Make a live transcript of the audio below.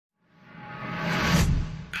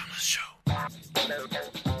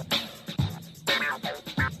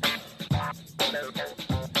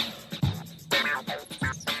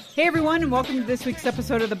Hey everyone, and welcome to this week's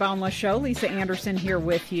episode of The Boundless Show. Lisa Anderson here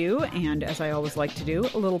with you, and as I always like to do,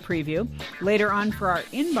 a little preview. Later on for our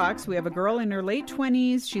inbox, we have a girl in her late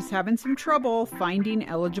 20s. She's having some trouble finding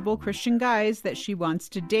eligible Christian guys that she wants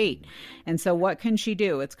to date. And so what can she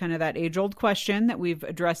do? It's kind of that age-old question that we've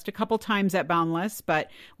addressed a couple times at Boundless,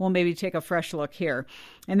 but we'll maybe take a fresh look here.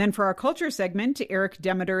 And then for our culture segment, Eric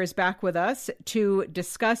Demeter is back with us to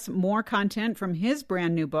discuss more content from his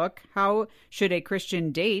brand new book, How Should a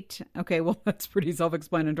Christian Date? Okay, well, that's pretty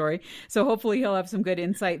self-explanatory. So hopefully he'll have some good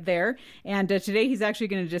insight there. And today he's actually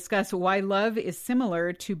going to discuss why love is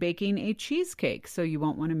similar to baking a cheesecake. So you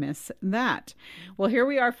won't want to miss that. Well, here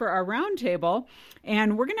we are for our roundtable,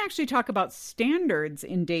 and we're going to actually talk about standards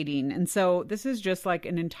in dating. And so this is just like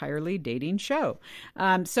an entirely dating show.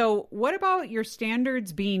 So what about your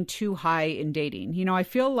standards being too high in dating? You know, I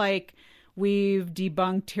feel like we've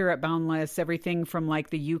debunked here at Boundless everything from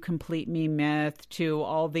like the you complete me myth to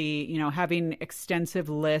all the, you know, having extensive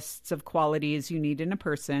lists of qualities you need in a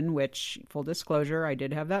person, which, full disclosure, I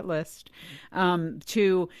did have that list,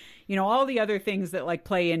 to, you know, all the other things that like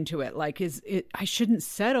play into it. Like, I shouldn't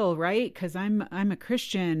settle, right? Because I'm a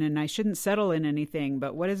Christian and I shouldn't settle in anything.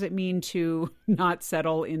 But what does it mean to not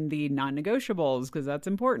settle in the non-negotiables? Because that's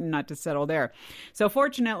important not to settle there. So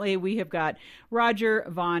fortunately, we have got Roger,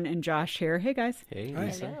 Vaughn, and Josh here. Hey, guys. Hey,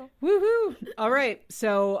 Lisa. Woohoo. All right.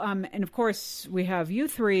 So, and of course, we have you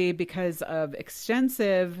three because of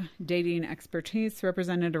extensive dating expertise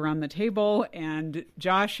represented around the table. And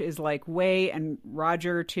Josh is like and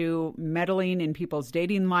Roger too, meddling in people's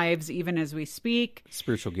dating lives, even as we speak.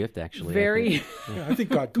 Spiritual gift, actually. Very. I think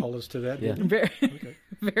God called us to that. Yeah.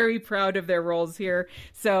 Very proud of their roles here.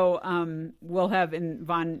 So we'll have, and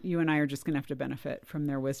Vaughn, you and I are just going to have to benefit from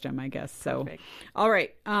their wisdom, I guess. So, Perfect. All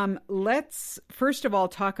right. Let's first of all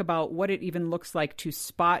talk about what it even looks like to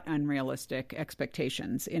spot unrealistic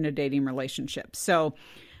expectations in a dating relationship. So,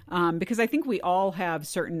 because I think we all have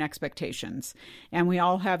certain expectations, and we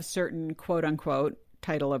all have certain quote unquote,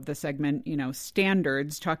 title of the segment, you know,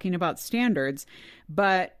 standards, talking about standards,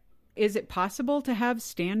 but is it possible to have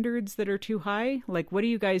standards that are too high? Like, what do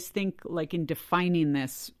you guys think, like in defining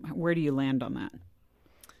this, where do you land on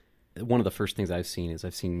that? One of the first things I've seen is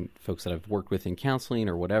folks that I've worked with in counseling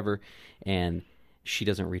or whatever, and she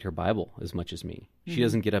doesn't read her Bible as much as me. Mm-hmm. She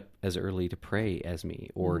doesn't get up as early to pray as me,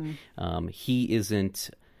 or he isn't,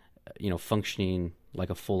 you know, functioning like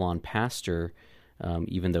a full-on pastor,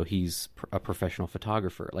 even though he's a professional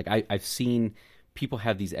photographer. Like I've seen people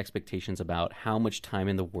have these expectations about how much time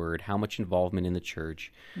in the Word, how much involvement in the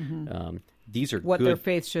church. Mm-hmm. These are what good, their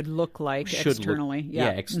faith should look like externally.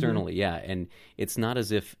 Externally, yeah. And it's not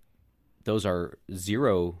as if those are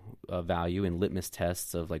zero value in litmus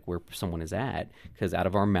tests of like where someone is at, because out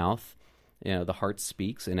of our mouth, you know, the heart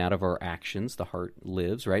speaks, and out of our actions, the heart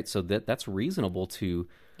lives, right? So that's reasonable to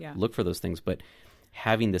look for those things, but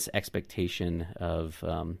having this expectation of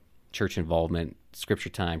church involvement, scripture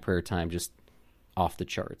time, prayer time, just off the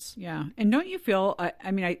charts. Yeah. And don't you feel,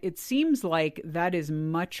 it seems like that is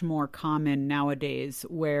much more common nowadays,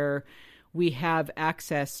 where we have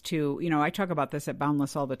access to, you know, I talk about this at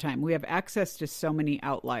Boundless all the time. We have access to so many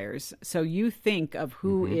outliers. So you think of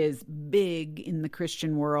who is big in the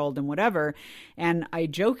Christian world and whatever. And I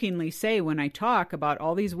jokingly say when I talk about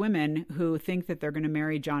all these women who think that they're going to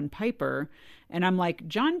marry John Piper, and I'm like,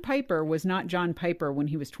 John Piper was not John Piper when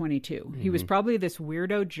he was 22. He was probably this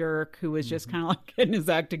weirdo jerk who was just kind of like getting his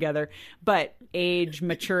act together. But age,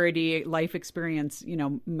 maturity, life experience, you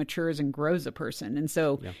know, matures and grows a person. And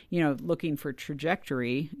so, you know, looking for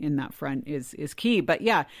trajectory in that front is key. But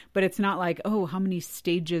but it's not like, oh, how many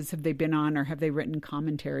stages have they been on, or have they written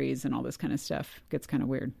commentaries and all this kind of stuff. It gets kind of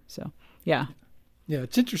weird. So, yeah. Yeah,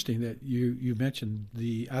 it's interesting that you mentioned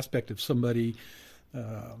the aspect of somebody,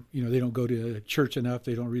 you know, they don't go to church enough,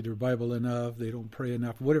 they don't read their Bible enough, they don't pray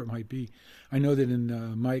enough, whatever it might be. I know that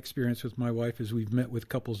in my experience with my wife, as we've met with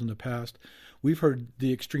couples in the past, we've heard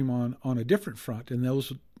the extreme on a different front, and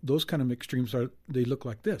those kind of extremes they look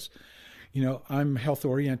like this. You know, I'm health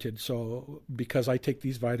oriented, so because I take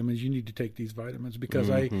these vitamins, you need to take these vitamins. Because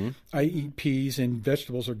I eat peas and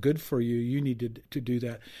vegetables are good for you, you need to do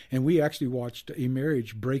that. And we actually watched a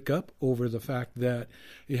marriage break up over the fact that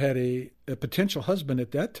it had a potential husband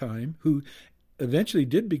at that time who eventually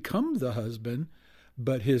did become the husband,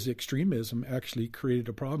 but his extremism actually created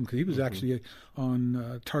a problem because he was actually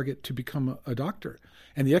on target to become a doctor.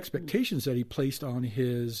 And the expectations that he placed on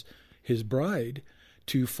his bride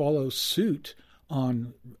to follow suit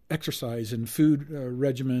on exercise and food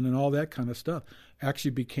regimen and all that kind of stuff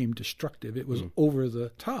actually became destructive. It was over the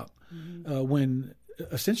top when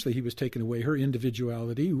essentially he was taking away her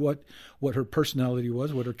individuality, what her personality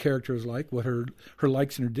was, what her character is like, what her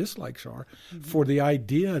likes and her dislikes are, for the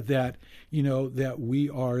idea that, that we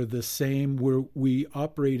are the same, we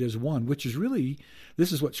operate as one, which is really,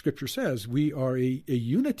 this is what Scripture says. We are a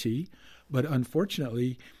unity, but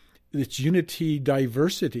unfortunately, it's unity,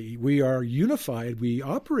 diversity. We are unified. We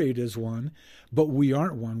operate as one, but we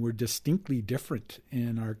aren't one. We're distinctly different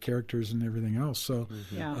in our characters and everything else. So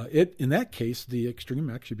in that case, the extreme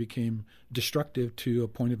actually became destructive to a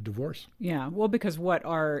point of divorce. Yeah, well, because what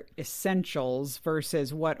are essentials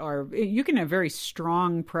versus what are... You can have very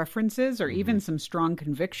strong preferences or even some strong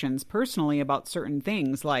convictions personally about certain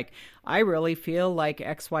things. Like, I really feel like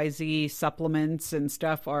XYZ supplements and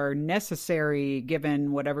stuff are necessary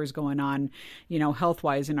given whatever's going on,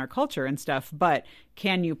 health-wise in our culture and stuff. But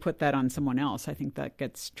can you put that on someone else? I think that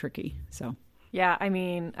gets tricky. So... Yeah, I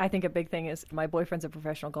mean, I think a big thing is my boyfriend's a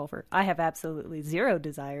professional golfer. I have absolutely zero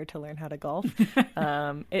desire to learn how to golf.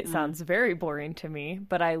 It sounds very boring to me,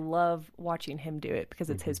 but I love watching him do it because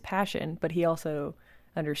it's his passion. But he also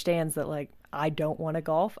understands that, like, I don't want to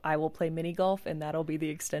golf. I will play mini golf, and that'll be the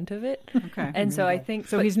extent of it. Okay. And so I think...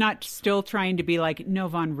 So he's not still trying to be like, no,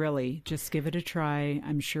 Vaughn, really, just give it a try.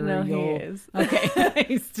 I'm sure you'll... he is. Okay.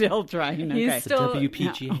 He's still trying. Okay. He's still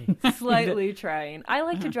WPGA. slightly trying. I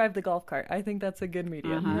like to drive the golf cart. I think that's a good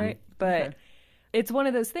medium, right? But it's one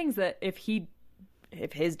of those things that if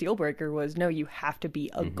his deal breaker was, no, you have to be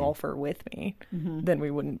a golfer with me, then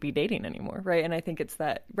we wouldn't be dating anymore, right? And I think it's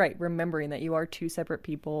that, right, remembering that you are two separate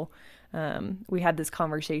people. We had this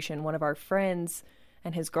conversation. One of our friends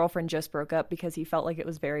and his girlfriend just broke up because he felt like it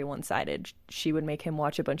was very one-sided. She would make him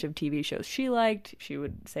watch a bunch of TV shows she liked. She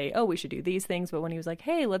would say, oh, we should do these things. But when he was like,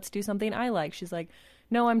 hey, let's do something I like, she's like,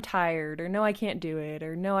 no, I'm tired, or no, I can't do it,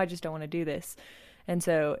 or no, I just don't want to do this. And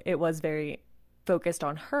so it was very focused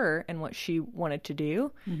on her and what she wanted to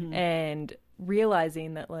do, and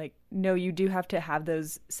realizing that, like, no, you do have to have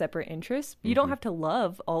those separate interests. You don't have to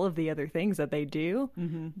love all of the other things that they do,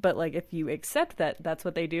 but, like, if you accept that that's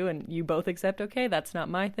what they do and you both accept, okay, that's not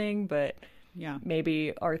my thing, but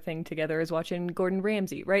maybe our thing together is watching Gordon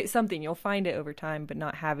Ramsay, right? Something, you'll find it over time, but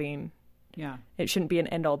not having... Yeah. It shouldn't be an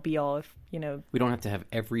end-all, be-all if, We don't have to have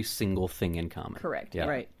every single thing in common. Correct. Yeah.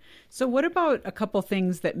 Right. So what about a couple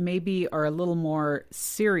things that maybe are a little more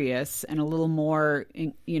serious and a little more,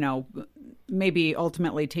 maybe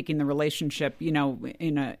ultimately taking the relationship,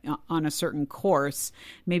 on a certain course?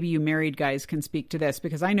 Maybe you married guys can speak to this,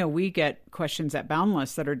 because I know we get questions at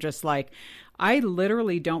Boundless that are just like, I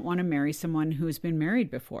literally don't want to marry someone who's been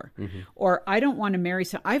married before. Or I don't want to marry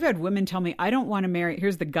I've had women tell me, I don't want to marry...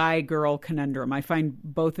 Here's the guy-girl conundrum. I find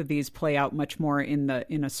both of these play out much more in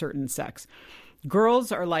a certain sex.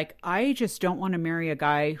 Girls are like, I just don't want to marry a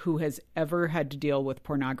guy who has ever had to deal with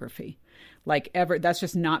pornography. Like, ever. That's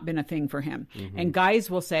just not been a thing for him. And guys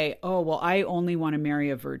will say, oh, well, I only want to marry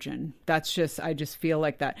a virgin. I just feel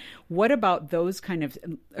like that. What about those kind of,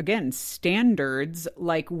 again, standards?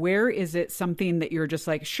 Like, where is it something that you're just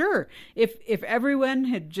like, sure, if everyone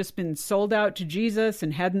had just been sold out to Jesus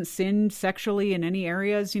and hadn't sinned sexually in any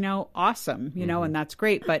areas, awesome, and that's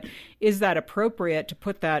great. But is that appropriate to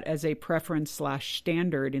put that as a preference /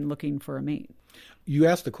 standard in looking for a mate? You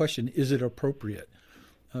asked the question, is it appropriate?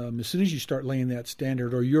 As soon as you start laying that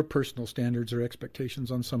standard, or your personal standards or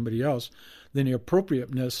expectations on somebody else, then the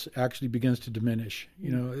appropriateness actually begins to diminish.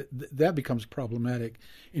 That becomes problematic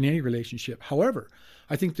in any relationship. However,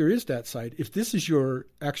 I think there is that side. If this is your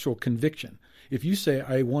actual conviction, if you say,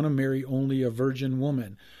 I want to marry only a virgin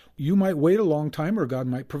woman, you might wait a long time, or God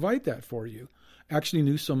might provide that for you. Actually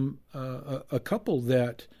knew a couple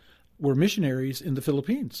that were missionaries in the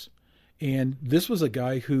Philippines. And this was a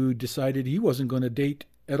guy who decided he wasn't going to date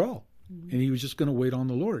at all. And he was just going to wait on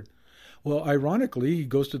the Lord. Well, ironically, he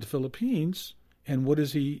goes to the Philippines, and what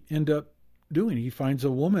does he end up doing? He finds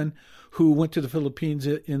a woman who went to the Philippines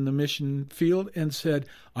in the mission field and said,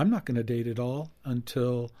 I'm not going to date at all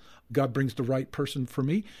until God brings the right person for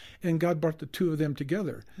me. And God brought the two of them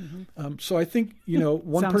together. So I think,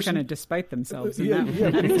 one Sounds person... kind of despite themselves. So,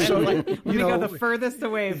 let me go the furthest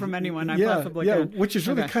away from anyone I possibly can. Which is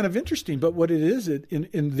really kind of interesting. But what it is,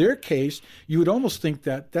 in their case, you would almost think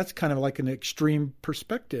that that's kind of like an extreme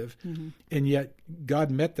perspective. And yet God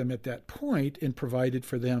met them at that point and provided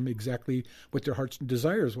for them exactly what their heart's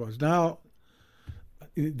desires was. Now,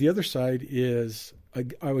 the other side is...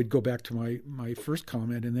 I would go back to my first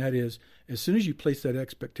comment, and that is, as soon as you place that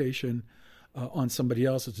expectation on somebody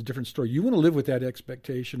else, it's a different story. You want to live with that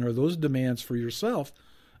expectation or those demands for yourself,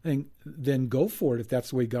 and then go for it if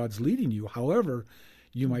that's the way God's leading you. However,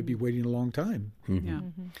 you might be waiting a long time. Yeah.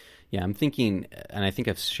 Yeah, I'm thinking, and I think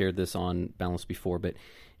I've shared this on Balance before, but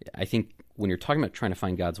I think when you're talking about trying to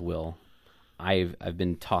find God's will, I've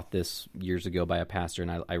been taught this years ago by a pastor,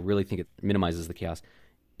 and I really think it minimizes the chaos.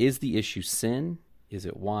 Is the issue sin? Is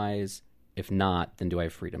it wise? If not, then do I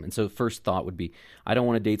have freedom? And so first thought would be, I don't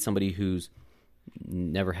want to date somebody who's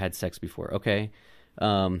never had sex before. Okay,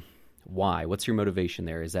 why? What's your motivation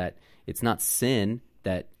there? Is that it's not sin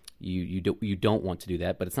that you don't want to do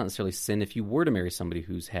that, but it's not necessarily sin if you were to marry somebody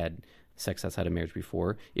who's had sex outside of marriage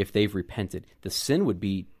before, if they've repented. The sin would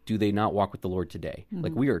be, do they not walk with the Lord today?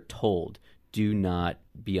 Like we are told, do not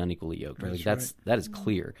be unequally yoked. Right? That is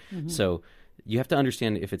clear. So you have to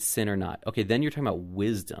understand if it's sin or not. Okay, then you're talking about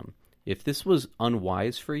wisdom. If this was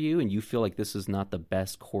unwise for you and you feel like this is not the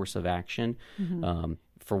best course of action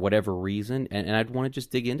for whatever reason, and I'd want to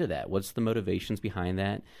just dig into that. What's the motivations behind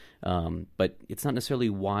that? But it's not necessarily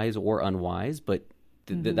wise or unwise, but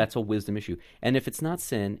that's a wisdom issue. And if it's not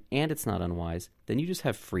sin and it's not unwise, then you just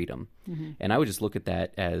have freedom. And I would just look at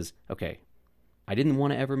that as, okay, I didn't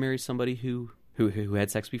want to ever marry somebody who had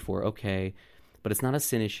sex before, okay, but it's not a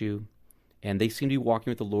sin issue. And they seem to be walking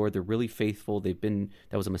with the Lord. They're really faithful. That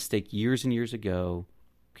was a mistake years and years ago.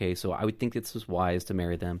 Okay, so I would think this was wise to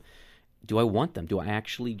marry them. Do I want them? Do I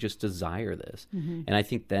actually just desire this? And I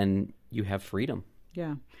think then you have freedom.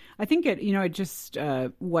 Yeah. I think it just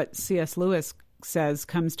what C.S. Lewis says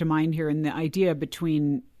comes to mind here in the idea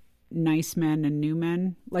between nice men and new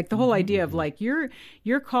men, like the whole idea of like you're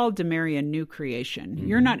called to marry a new creation.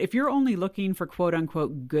 You're not, if you're only looking for quote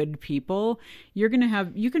unquote good people, you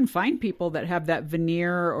can find people that have that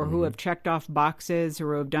veneer or who have checked off boxes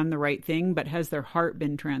or who have done the right thing, but has their heart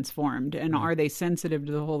been transformed, and are they sensitive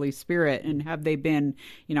to the Holy Spirit, and have they been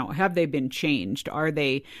changed? Are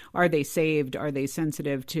they saved? Are they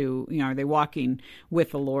sensitive to, are they walking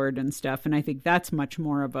with the Lord and stuff? And I think that's much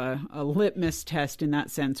more of a litmus test in that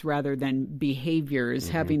sense, rather than behaviors,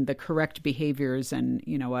 having the correct behaviors and,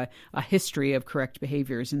 a history of correct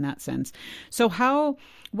behaviors in that sense. So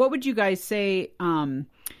what would you guys say,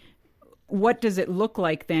 what does it look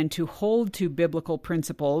like then to hold to biblical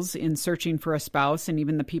principles in searching for a spouse and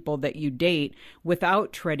even the people that you date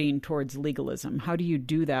without treading towards legalism? How do you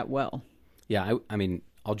do that well? Yeah, I mean,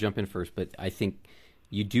 I'll jump in first, but I think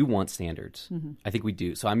you do want standards. I think we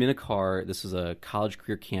do. So I'm in a car. This was a college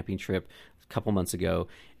career camping trip a couple months ago,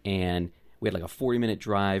 and we had like a 40-minute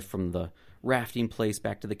drive from the rafting place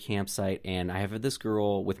back to the campsite, and I have this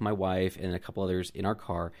girl with my wife and a couple others in our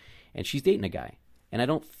car, and she's dating a guy. And I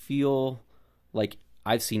don't feel like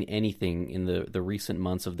I've seen anything in the recent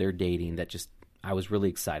months of their dating that just I was really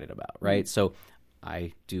excited about, right? So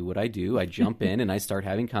I do what I do. I jump in and I start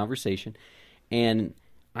having conversation. And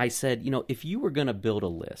I said, if you were going to build a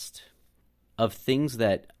list of things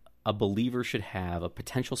that a believer should have, a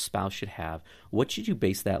potential spouse should have, what should you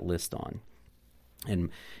base that list on?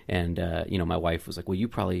 And my wife was like, well, you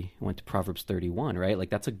probably went to Proverbs 31, right?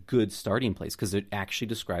 Like, that's a good starting place because it actually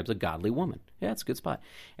describes a godly woman. Yeah, it's a good spot.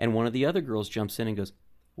 And one of the other girls jumps in and goes,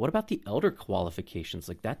 what about the elder qualifications?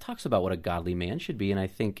 Like, that talks about what a godly man should be. And I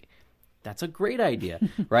think that's a great idea,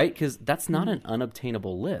 right? Because that's not an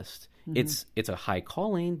unobtainable list. It's a high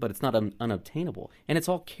calling, but it's not unobtainable. And it's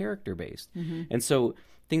all character-based. And so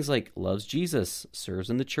things like loves Jesus,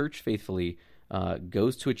 serves in the church faithfully,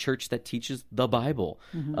 goes to a church that teaches the Bible,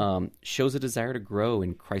 shows a desire to grow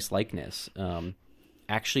in Christ-likeness,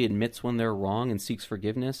 actually admits when they're wrong and seeks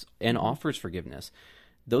forgiveness and offers forgiveness.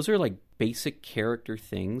 Those are like basic character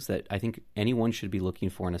things that I think anyone should be looking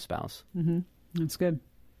for in a spouse. That's good.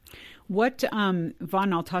 What,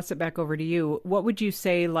 Vaughn, I'll toss it back over to you. What would you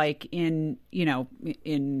say, like, in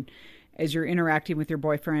as you're interacting with your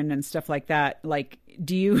boyfriend and stuff like that, like,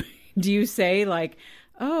 do you say, like,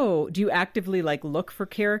 oh, do you actively, like, look for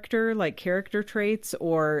character traits,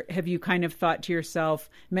 or have you kind of thought to yourself,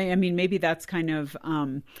 maybe that's kind of,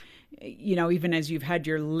 even as you've had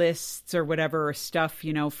your lists or whatever or stuff,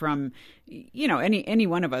 from, any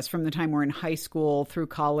one of us from the time we're in high school through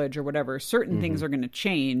college or whatever, certain things are going to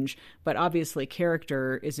change, but obviously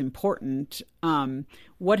character is important.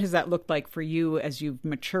 What has that looked like for you as you've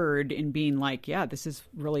matured in being like, yeah, this is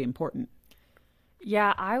really important?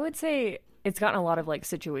 Yeah, I would say it's gotten a lot of like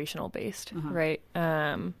situational based, right?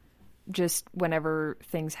 Just whenever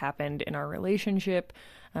things happened in our relationship,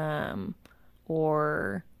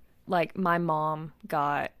 or like my mom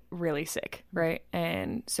got really sick, right?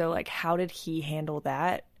 And so like, how did he handle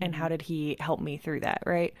that? And how did he help me through that,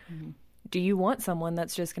 right? Do you want someone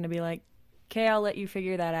that's just going to be like, okay, I'll let you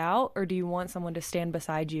figure that out? Or do you want someone to stand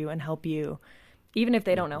beside you and help you? Even if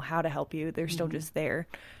they don't know how to help you, they're still just there.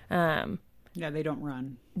 Yeah, they don't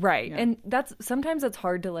run. Right. Yeah. And sometimes that's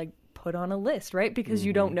hard to like put on a list, right? Because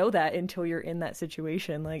you don't know that until you're in that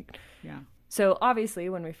situation. Like, yeah. So obviously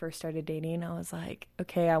when we first started dating, I was like,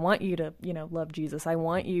 okay, I want you to, love Jesus. I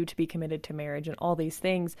want you to be committed to marriage and all these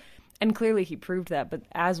things. And clearly he proved that. But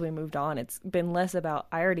as we moved on, it's been less about,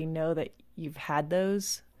 I already know that you've had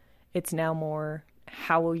those. It's now more,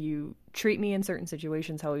 how will you treat me in certain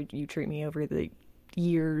situations? How will you treat me over the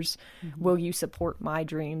years? Will you support my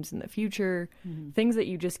dreams in the future? Things that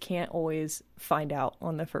you just can't always find out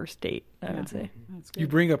on the first date, I would say. That's good. You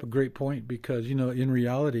bring up a great point because, in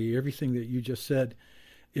reality, everything that you just said,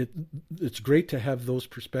 it's great to have those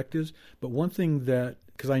perspectives. But one thing that,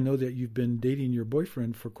 because I know that you've been dating your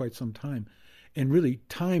boyfriend for quite some time, and really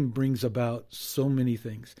time brings about so many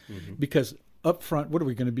things. Because up front, what are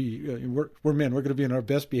we going to be? We're men. We're going to be in our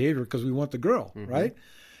best behavior because we want the girl, right?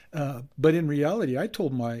 But in reality, I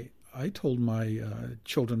told my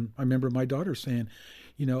children, I remember my daughter saying,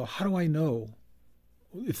 how do I know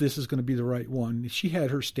if this is going to be the right one? She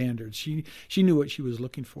had her standards. She knew what she was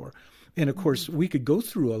looking for. And of course, we could go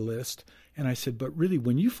through a list. And I said, but really,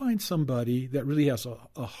 when you find somebody that really has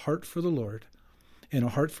a heart for the Lord and a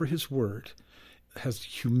heart for his word, has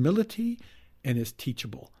humility and is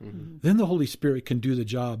teachable, then the Holy Spirit can do the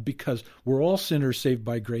job, because we're all sinners saved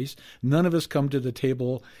by grace. None of us come to the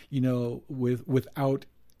table, without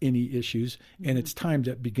any issues. And it's time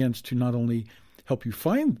that begins to not only help you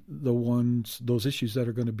find those issues that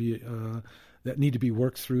are going to be, that need to be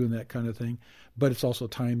worked through and that kind of thing, but it's also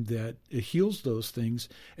time that it heals those things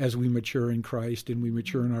as we mature in Christ and we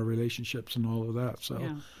mature in our relationships and all of that. So.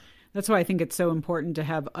 Yeah. That's why I think it's so important to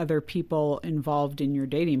have other people involved in your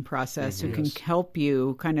dating process who can help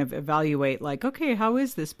you kind of evaluate, like, okay, how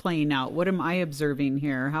is this playing out? What am I observing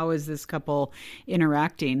here? How is this couple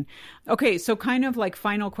interacting? Okay, so kind of like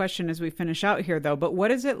final question as we finish out here, though, but what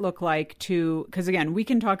does it look like to, because again, we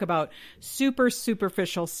can talk about super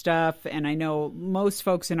superficial stuff, and I know most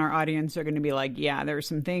folks in our audience are going to be like, yeah, there are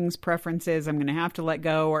some things, preferences I'm going to have to let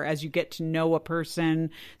go, or as you get to know a person,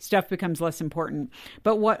 stuff becomes less important.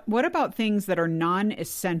 But what about things that are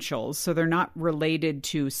non-essentials? So they're not related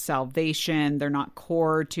to salvation. They're not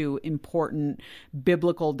core to important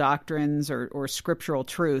biblical doctrines or scriptural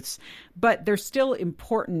truths, but they're still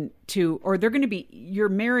important to, or they're going to be, your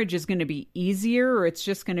marriage is going to be easier, or it's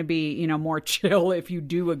just going to be, more chill if you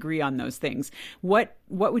do agree on those things. What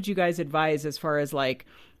would you guys advise as far as like,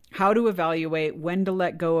 how to evaluate when to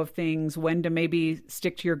let go of things, when to maybe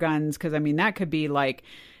stick to your guns? Because that could be like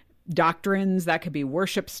doctrines, that could be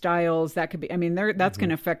worship styles, that could be, that's going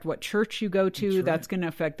to affect what church you go to. That's going to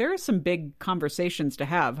affect, there are some big conversations to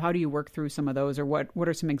have. How do you work through some of those, or what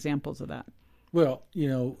are some examples of that? Well,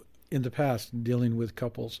 in the past, dealing with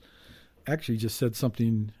couples, actually just said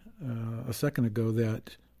something a second ago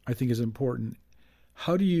that I think is important.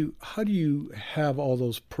 How do you have all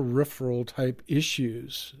those peripheral type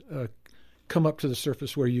issues come up to the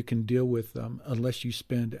surface where you can deal with them unless you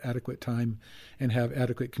spend adequate time and have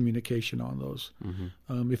adequate communication on those?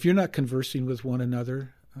 If you're not conversing with one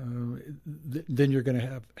another, then you're going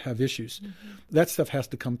to have issues. That stuff has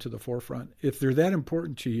to come to the forefront. If they're that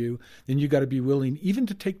important to you, then you got to be willing even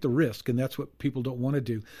to take the risk, and that's what people don't want to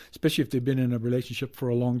do, especially if they've been in a relationship for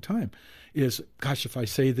a long time, is, gosh, if I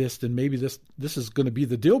say this, then maybe this is going to be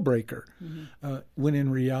the deal breaker. When in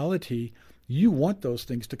reality, you want those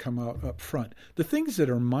things to come out up front. The things that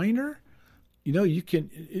are minor, you can,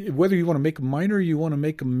 whether you want to make them minor or you want to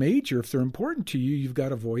make them major, if they're important to you, you've got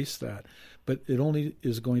to voice that. But it only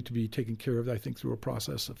is going to be taken care of, I think, through a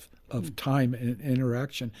process of time and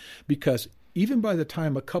interaction. Because even by the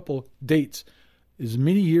time a couple dates as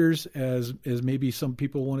many years as maybe some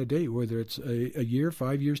people want to date, whether it's a year,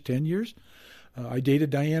 5 years, 10 years. I dated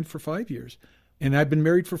Diane for 5 years, and I've been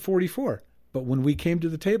married for 44. But when we came to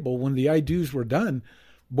the table, when the I-do's were done,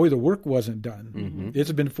 boy, the work wasn't done.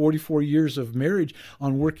 It's been 44 years of marriage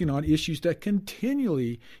on working on issues that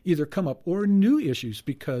continually either come up or new issues,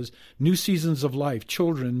 because new seasons of life,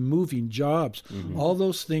 children, moving, jobs, all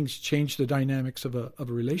those things change the dynamics of a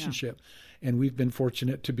relationship. Yeah. And we've been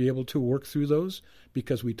fortunate to be able to work through those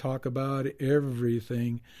because we talk about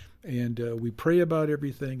everything and we pray about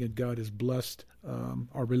everything, and God has blessed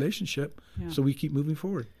our relationship. Yeah. So we keep moving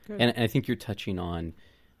forward. And I think you're touching on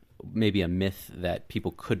maybe a myth that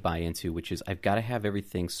people could buy into, which is, I've got to have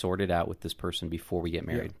everything sorted out with this person before we get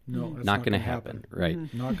married. Yeah. No, that's not going to happen. Right?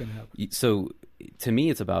 Not going to happen. So to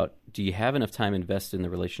me, it's about, do you have enough time invested in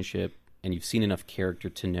the relationship, and you've seen enough character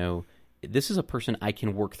to know this is a person I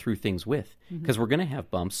can work through things with, because we're going to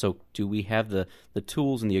have bumps. So do we have the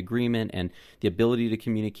tools and the agreement and the ability to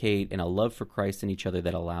communicate and a love for Christ and each other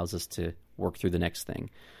that allows us to work through the next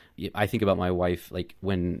thing? I think about my wife, like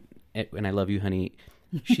when I love you, honey,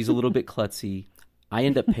 she's a little bit klutzy. I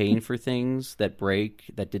end up paying for things that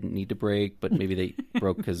break, that didn't need to break, but maybe they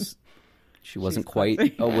broke because she wasn't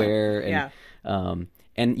quite aware. And,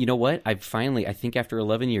 and you know what? I think after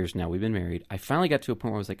 11 years now, we've been married, I finally got to a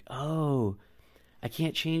point where I was like, oh, I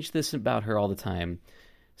can't change this about her all the time.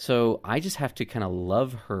 So I just have to kind of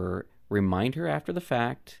love her, remind her after the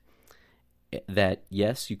fact that,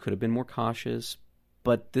 yes, you could have been more cautious,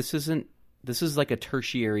 but this is like a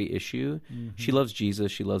tertiary issue. Mm-hmm. She loves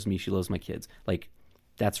Jesus. She loves me. She loves my kids. Like,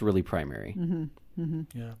 that's really primary. Mm-hmm.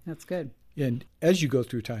 Mm-hmm. Yeah. That's good. And as you go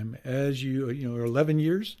through time, as you 11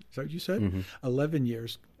 years, is that what you said? Mm-hmm. 11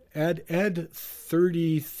 years. Add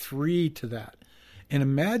 33 to that. And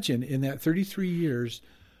imagine in that 33 years,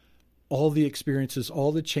 all the experiences,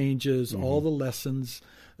 all the changes, all the lessons.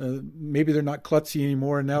 Maybe they're not klutzy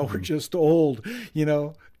anymore, and now we're just old,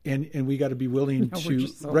 and we got to be willing to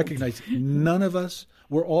recognize none of us,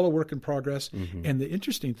 we're all a work in progress. Mm-hmm. And the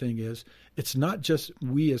interesting thing is, it's not just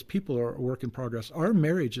we as people are a work in progress. Our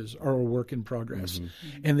marriages are a work in progress.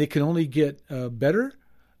 Mm-hmm. And they can only get better.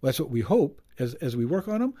 That's what we hope as we work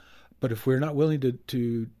on them. But if we're not willing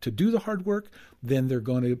to do the hard work, then they're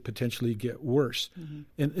going to potentially get worse.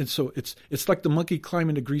 Mm-hmm. And so it's like the monkey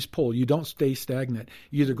climbing a grease pole. You don't stay stagnant.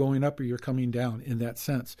 You're either going up or you're coming down in that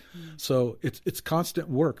sense. Mm-hmm. So it's constant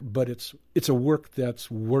work, but it's a work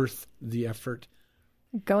that's worth the effort.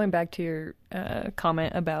 Going back to your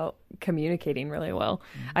comment about communicating really well,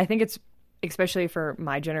 I think it's, especially for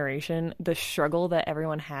my generation, the struggle that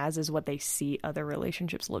everyone has is what they see other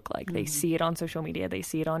relationships look like. Mm-hmm. They see it on social media. They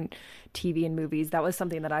see it on TV and movies. That was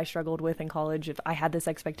something that I struggled with in college. If I had this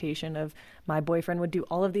expectation of my boyfriend would do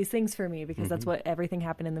all of these things for me because that's what everything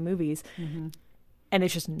happened in the movies. Mm-hmm. And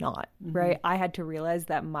it's just not, right? I had to realize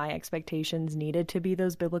that my expectations needed to be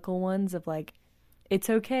those biblical ones of like, it's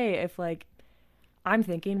okay if like, I'm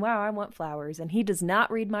thinking, wow, I want flowers, and he does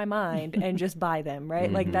not read my mind and just buy them, right?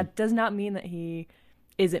 Mm-hmm. Like, that does not mean that he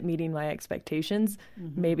isn't meeting my expectations.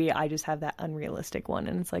 Mm-hmm. Maybe I just have that unrealistic one,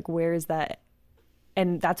 and it's like, where is that?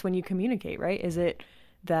 And that's when you communicate, right? Is it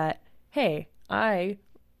that, hey, I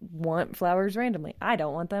want flowers randomly. I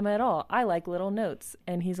don't want them at all. I like little notes.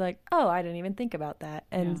 And he's like, oh, I didn't even think about that.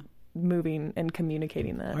 And moving and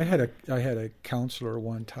communicating that. I had a counselor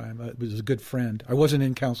one time. It was a good friend. I wasn't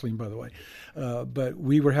in counseling, by the way, but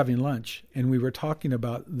we were having lunch and we were talking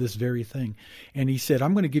about this very thing. And he said,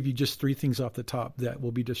 "I'm going to give you just 3 things off the top that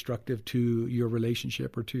will be destructive to your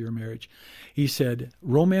relationship or to your marriage." He said,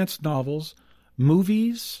 romance novels,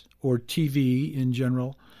 movies, or TV in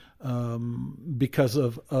general. Because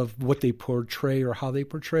of what they portray or how they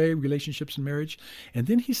portray relationships and marriage. And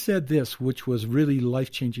then he said this, which was really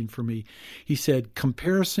life-changing for me. He said,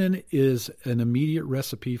 comparison is an immediate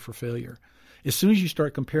recipe for failure. As soon as you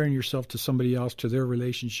start comparing yourself to somebody else, to their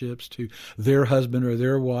relationships, to their husband or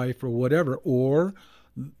their wife or whatever, or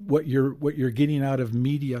what you're getting out of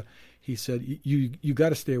media, he said, you got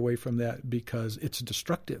to stay away from that because it's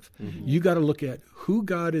destructive. Mm-hmm. You got to look at who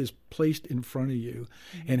God has placed in front of you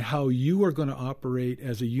and how you are going to operate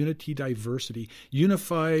as a unity diversity,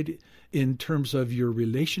 unified in terms of your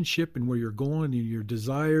relationship and where you're going and your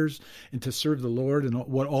desires and to serve the Lord and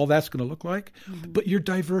what all that's going to look like. Mm-hmm. But you're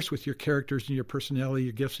diverse with your characters and your personality,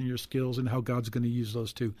 your gifts and your skills, and how God's going to use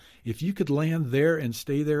those too. If you could land there and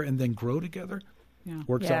stay there and then grow together,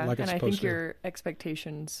 works out like it's supposed to. And I think your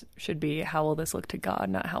expectations should be, how will this look to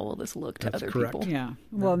God, not how will this look to other people. Yeah.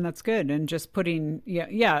 Well, and that's good. And just putting,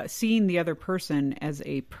 seeing the other person as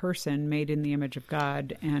a person made in the image of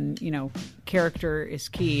God. And, character is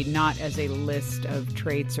key, not as a list of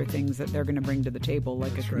traits or things that they're going to bring to the table,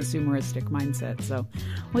 like a consumeristic mindset. So,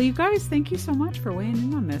 well, you guys, thank you so much for weighing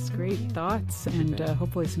in on this. Great thoughts and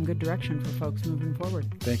hopefully some good direction for folks moving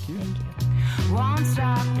forward. Thank you. Won't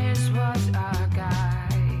stop, this was our guide.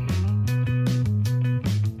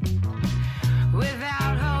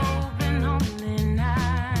 Without hope and lonely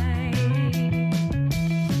night,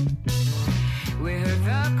 we heard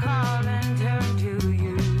the call and turned to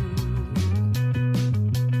you.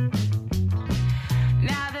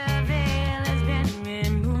 Now the veil has been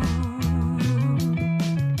removed.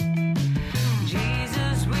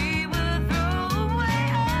 Jesus, we will throw away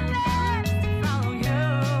our lives to follow you.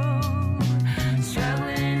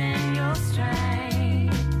 Struggling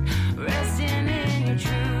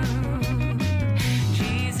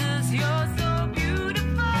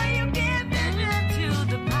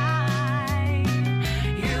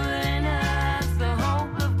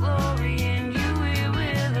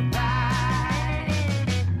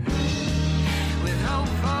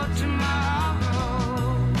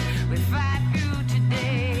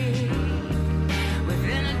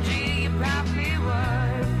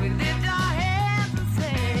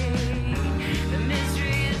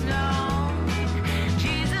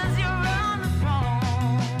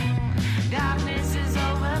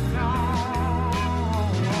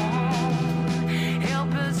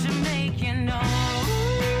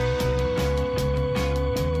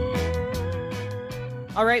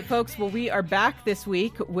All right, folks. Well, we are back this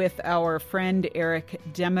week with our friend Eric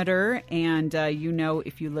Demeter. And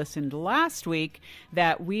if you listened last week,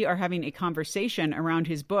 that we are having a conversation around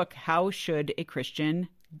his book, How Should a Christian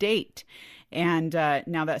Date? And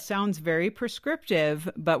now that sounds very prescriptive,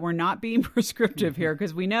 but we're not being prescriptive here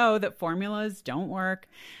because we know that formulas don't work.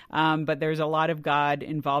 But there's a lot of God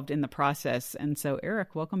involved in the process. And so,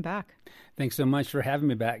 Eric, welcome back. Thanks so much for having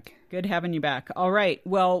me back. Good having you back. All right.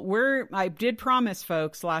 Well, I did promise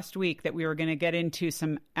folks last week that we were going to get into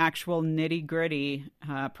some actual nitty gritty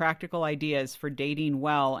practical ideas for dating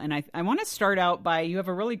well. And I want to start out by, you have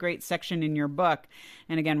a really great section in your book.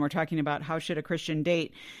 And again, we're talking about how should a Christian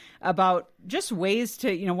date, about just ways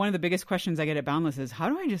to, one of the biggest questions I get at Boundless is, how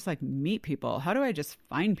do I just meet people? How do I just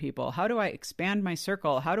find people? How do I expand my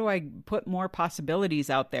circle? How do I put more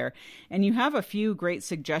possibilities out there? And you have a few great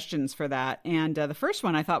suggestions for that. And the first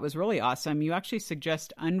one I thought was really awesome. You actually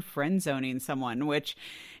suggest unfriend zoning someone, which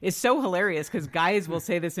is so hilarious because guys will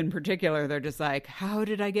say this in particular. They're just like, how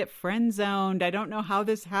did I get friend zoned? I don't know how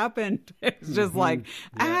this happened. It's just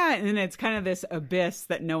and it's kind of this abyss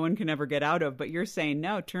that no one can ever get out of. But you're saying,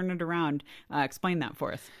 no, turn it around. Explain that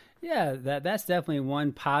for us. Yeah, that's definitely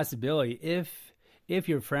one possibility. If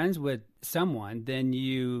you're friends with someone, then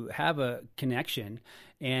you have a connection.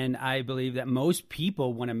 And I believe that most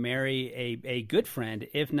people want to marry a good friend,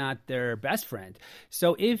 if not their best friend.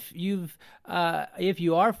 So if you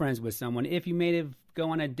are friends with someone, if you may have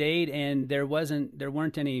go on a date and there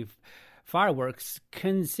weren't any fireworks,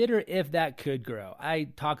 consider if that could grow. I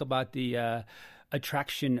talk about the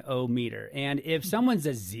attraction-o-meter. And if someone's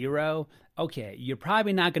a 0, okay, you're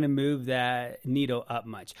probably not going to move that needle up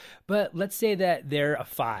much. But let's say that they're a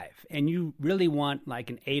 5 and you really want like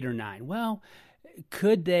an 8 or 9. Well,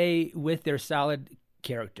 could they, with their solid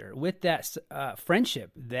character, with that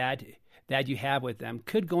friendship that you have with them,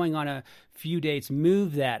 could going on a few dates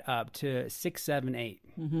move that up to 6, 7, 8?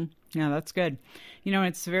 Mm-hmm. Yeah, that's good.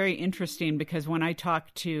 It's very interesting because when I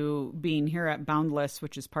talk to being here at Boundless,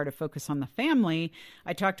 which is part of Focus on the Family,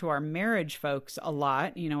 I talk to our marriage folks a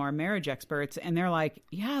lot, our marriage experts, and they're like,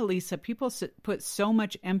 yeah, Lisa, people put so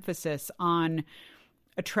much emphasis on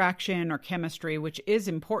attraction or chemistry, which is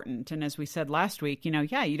important. And as we said last week, you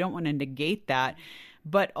don't want to negate that.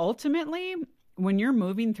 But ultimately, when you're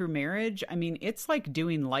moving through marriage, it's like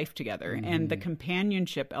doing life together, and the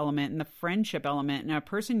companionship element and the friendship element and a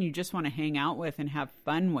person you just want to hang out with and have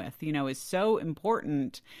fun with, is so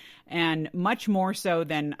important, and much more so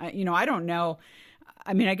than, I don't know.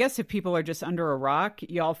 I guess if people are just under a rock,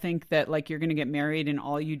 y'all think that you're going to get married and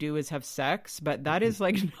all you do is have sex, but that is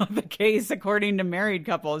not the case according to married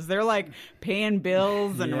couples. They're paying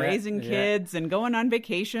bills and raising kids and going on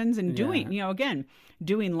vacations and doing, again,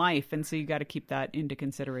 doing life. And so you got to keep that into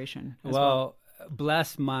consideration as well.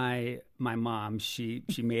 Bless my mom. She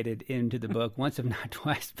made it into the book once, if not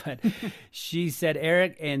twice, but she said,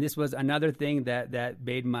 Eric, and this was another thing that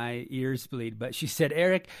made my ears bleed, but she said,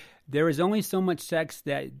 Eric, there is only so much sex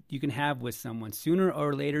that you can have with someone. Sooner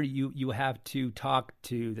or later, you have to talk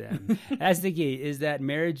to them. That's the key, is that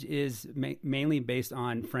marriage is mainly based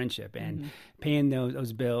on friendship and paying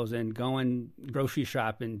those bills and going grocery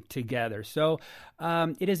shopping together. So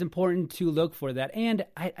it is important to look for that. And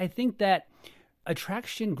I think that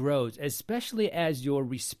attraction grows, especially as your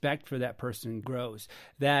respect for that person grows.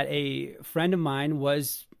 That a friend of mine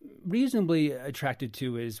was reasonably attracted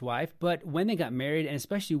to his wife, but when they got married, and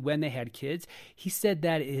especially when they had kids, he said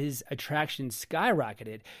that his attraction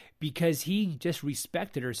skyrocketed because he just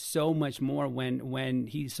respected her so much more when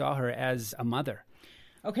he saw her as a mother.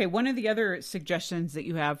 Okay, one of the other suggestions that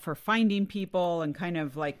you have for finding people and kind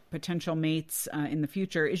of potential mates in the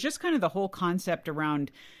future is just kind of the whole concept around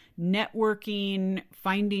networking,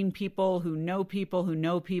 finding people who know people,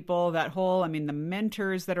 that whole, the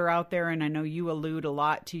mentors that are out there. And I know you allude a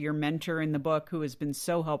lot to your mentor in the book who has been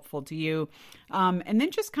so helpful to you. And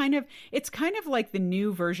then just it's kind of like the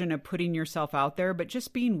new version of putting yourself out there, but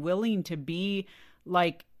just being willing to be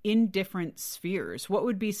in different spheres. What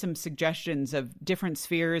would be some suggestions of different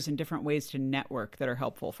spheres and different ways to network that are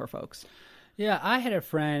helpful for folks? Yeah, I had a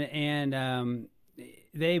friend and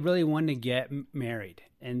they really wanted to get married.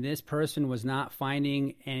 And this person was not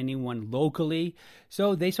finding anyone locally.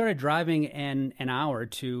 So they started driving an hour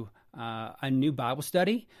to a new Bible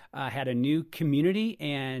study, had a new community,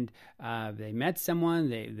 and they met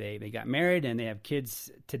someone, they got married, and they have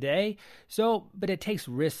kids today. So, but it takes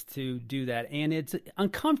risk to do that. And it's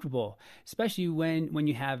uncomfortable, especially when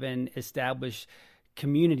you have an established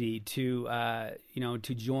community to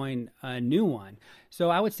join a new one.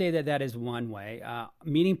 So I would say that is one way.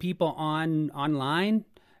 Meeting people online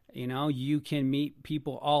You can meet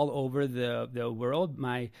people all over the world.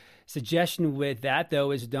 My suggestion with that,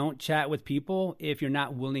 though, is don't chat with people if you're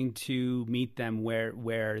not willing to meet them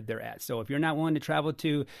where they're at. So if you're not willing to travel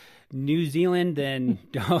to New Zealand, then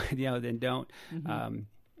don't.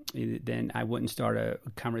 Then I wouldn't start a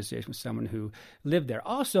conversation with someone who lived there.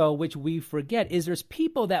 Also, which we forget, is there's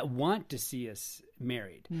people that want to see us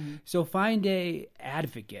married. So find a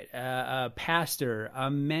advocate, a pastor,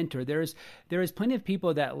 a mentor. There is plenty of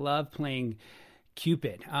people that love playing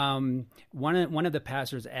Cupid. One of the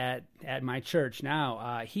pastors at my church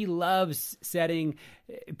now, he loves setting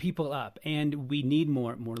people up, and we need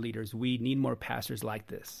more leaders. We need more pastors like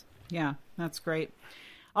this. Yeah, that's great.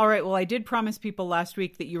 All right. Well, I did promise people last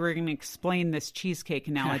week that you were going to explain this cheesecake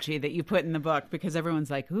analogy that you put in the book, because everyone's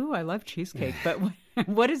like, ooh, I love cheesecake. But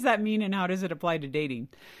what does that mean, and how does it apply to dating?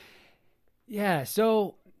 Yeah.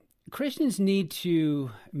 So Christians need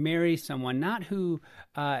to marry someone not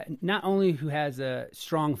only who has a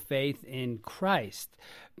strong faith in Christ,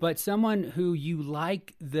 but someone who you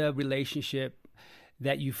like the relationship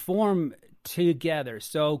that you form together.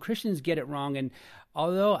 So Christians get it wrong. And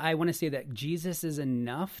although I want to say that Jesus is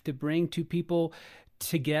enough to bring two people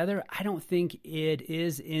together, I don't think it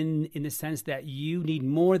is in the sense that you need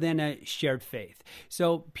more than a shared faith.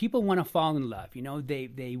 So people want to fall in love.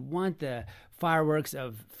 They want the fireworks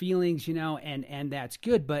of feelings, and that's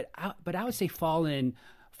good. But I would say fall in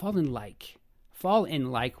like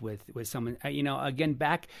with someone. Again,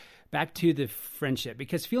 back to the friendship,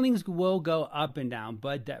 because feelings will go up and down,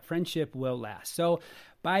 but that friendship will last. So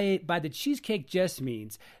by the cheesecake just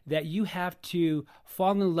means that you have to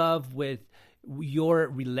fall in love with your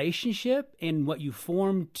relationship and what you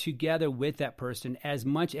form together with that person as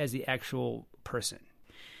much as the actual person.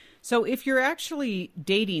 So if you're actually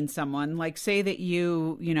dating someone, like say that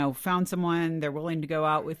you found someone, they're willing to go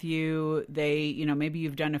out with you, they, maybe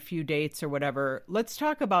you've done a few dates or whatever, let's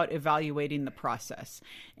talk about evaluating the process.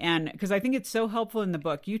 And because I think it's so helpful in the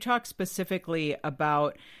book, you talk specifically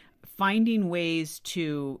about finding ways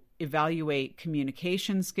to evaluate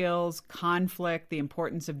communication skills, conflict, the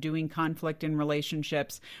importance of doing conflict in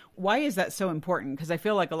relationships. Why is that so important? Because I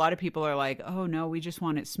feel like a lot of people are like, oh no, we just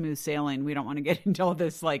want it smooth sailing. We don't want to get into all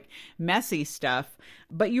this like messy stuff.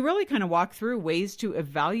 But you really kind of walk through ways to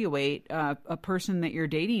evaluate a person that you're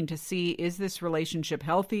dating to see, is this relationship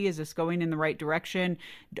healthy? Is this going in the right direction?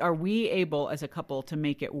 Are we able as a couple to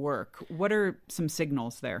make it work? What are some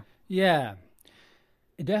signals there? Yeah,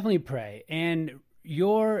 definitely pray. And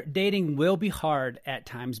your dating will be hard at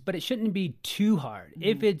times, but it shouldn't be too hard.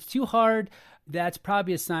 If it's too hard, that's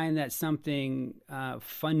probably a sign that something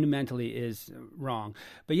fundamentally is wrong.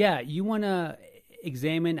 But yeah, you want to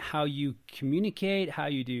examine how you communicate, how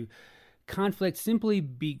you do conflict, simply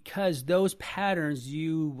because those patterns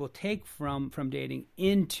you will take from dating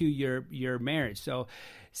into your marriage. So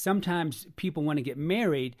sometimes people want to get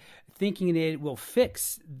married thinking that it will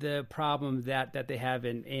fix the problem that they have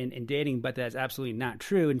in dating, but that's absolutely not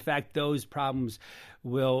true. In fact, those problems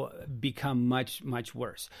will become much, much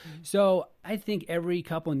worse. So I think every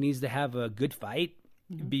couple needs to have a good fight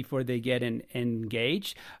before they get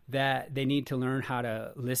engaged, that they need to learn how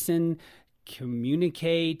to listen,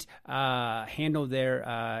 communicate, handle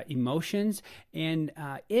their emotions. And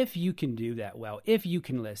if you can do that well, if you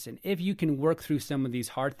can listen, if you can work through some of these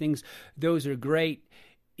hard things, those are great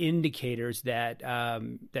indicators that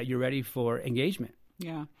you're ready for engagement.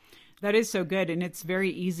 Yeah, that is so good. And it's very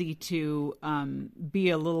easy to be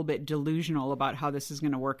a little bit delusional about how this is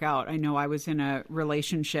going to work out. I know I was in a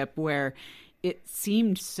relationship where it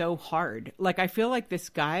seemed so hard. Like, I feel like this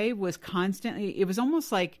guy was constantly, it was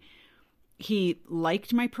almost like he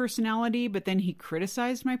liked my personality, but then he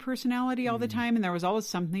criticized my personality all the time. And there was always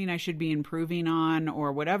something I should be improving on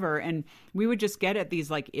or whatever. And we would just get at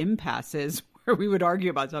these like impasses where we would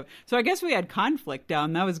argue about stuff. So I guess we had conflict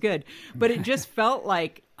down. That was good. But it just felt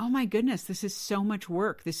like, oh my goodness, this is so much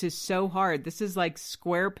work. This is so hard. This is like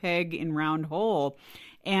square peg in round hole.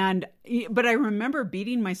 But I remember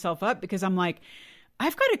beating myself up because I'm like,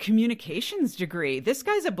 I've got a communications degree. This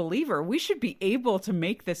guy's a believer. We should be able to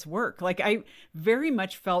make this work. Like, I very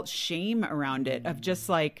much felt shame around it, of just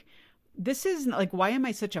like, this is like, why am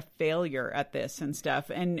I such a failure at this and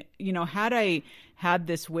stuff? And, had I had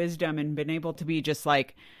this wisdom and been able to be just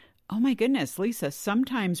like, oh my goodness, Lisa,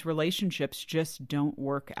 sometimes relationships just don't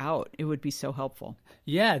work out, it would be so helpful.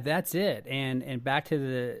 Yeah, that's it. And back to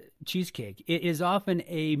the cheesecake, it is often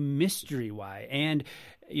a mystery why. And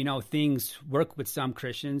things work with some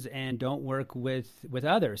Christians and don't work with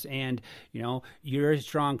others. And, you're a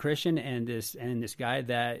strong Christian, and this guy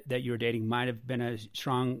that you're dating might have been a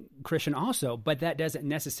strong Christian also. But that doesn't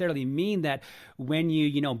necessarily mean that when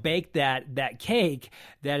you bake that cake,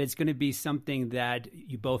 that it's going to be something that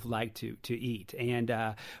you both like to eat. And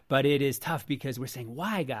but it is tough because we're saying,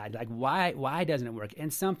 why, God? Like, why doesn't it work?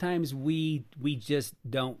 And sometimes we just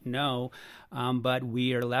don't know, but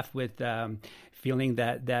we are left with feeling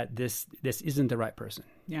that this isn't the right person.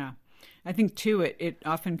 Yeah. I think, too, it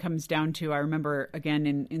often comes down to, I remember, again,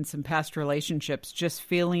 in some past relationships, just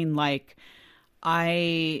feeling like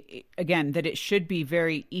that it should be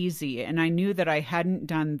very easy. And I knew that I hadn't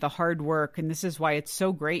done the hard work. And this is why it's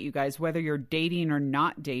so great, you guys, whether you're dating or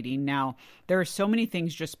not dating. Now, there are so many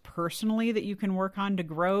things just personally that you can work on to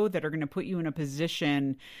grow that are going to put you in a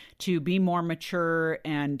position to be more mature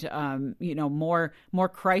and, more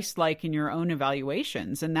Christ-like in your own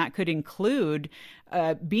evaluations. And that could include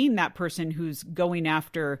being that person who's going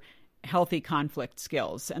after healthy conflict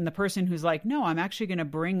skills, and the person who's like, no, I'm actually going to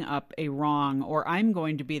bring up a wrong, or I'm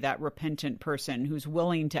going to be that repentant person who's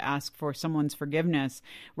willing to ask for someone's forgiveness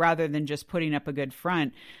rather than just putting up a good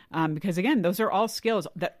front. Because again, those are all skills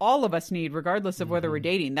that all of us need, regardless of whether we're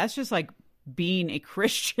dating. That's just like being a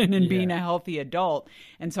Christian and being a healthy adult.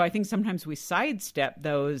 And so I think sometimes we sidestep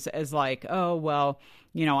those as like, oh, well,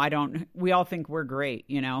 we all think we're great,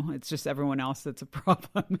 it's just everyone else that's a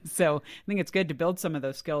problem. So I think it's good to build some of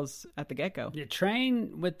those skills at the get-go. Yeah,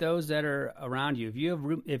 train with those that are around you.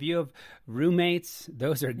 If you have roommates,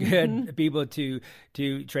 those are good people to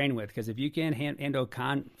train with, because if you can handle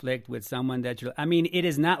conflict with someone it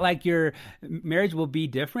is not like your marriage will be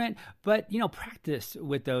different, but practice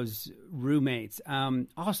with those roommates.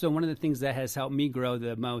 Also, one of the things that has helped me grow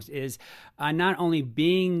the most is not only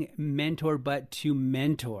being mentored, but to mentor.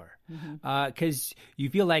 Because you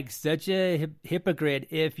feel like such a hypocrite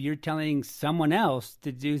if you're telling someone else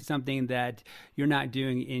to do something that you're not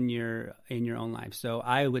doing in your own life. So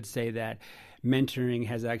I would say that mentoring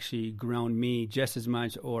has actually grown me just as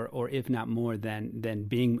much, or if not more, than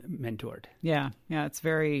being mentored. Yeah, it's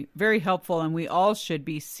very, very helpful, and we all should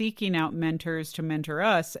be seeking out mentors to mentor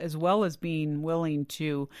us, as well as being willing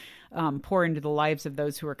to pour into the lives of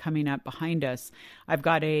those who are coming up behind us. I've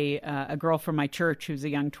got a girl from my church who's a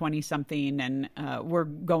young 20-something, and we're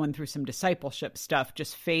going through some discipleship stuff,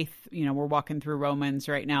 just faith. We're walking through Romans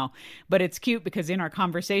right now. But it's cute because in our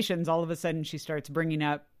conversations, all of a sudden she starts bringing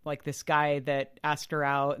up like this guy that asked her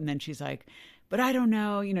out, and then she's like, but I don't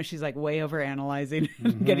know, she's like way over analyzing,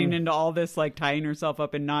 getting into all this, like tying herself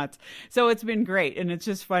up in knots. So it's been great. And it's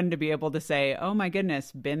just fun to be able to say, oh my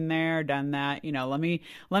goodness, been there, done that.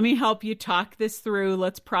 Let me help you talk this through.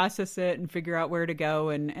 Let's process it and figure out where to go.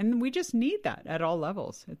 And we just need that at all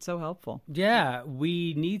levels. It's so helpful. Yeah.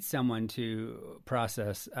 We need someone to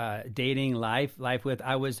process dating life with.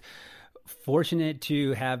 I was fortunate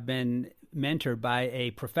to have been mentored by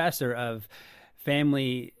a professor of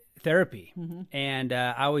family therapy. And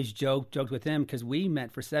I always joked with him because we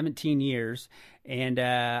met for 17 years. And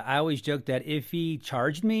I always joked that if he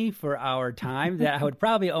charged me for our time, that I would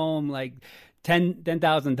probably owe him like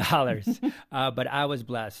 $10,000. But I was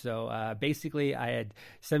blessed. So basically I had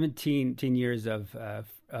 17 years of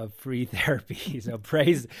free therapy. So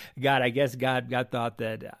praise God. I guess God thought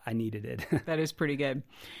that I needed it. That is pretty good.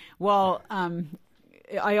 Well,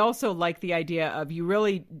 I also like the idea of you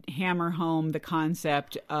really hammer home the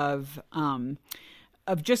concept of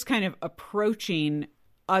just kind of approaching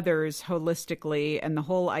others holistically, and the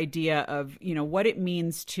whole idea of, what it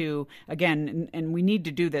means to, again, and we need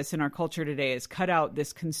to do this in our culture today, is cut out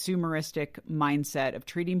this consumeristic mindset of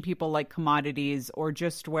treating people like commodities, or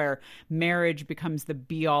just where marriage becomes the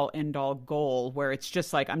be-all, end-all goal, where it's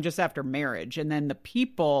just like, I'm just after marriage. And then the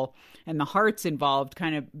people and the hearts involved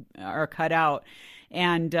kind of are cut out.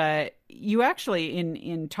 And you actually,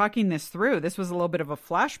 in talking this through, this was a little bit of a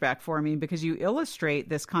flashback for me, because you illustrate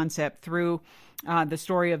this concept through the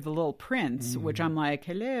story of The Little Prince, which I'm like,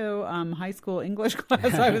 hello, high school English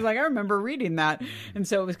class. I was like, I remember reading that. And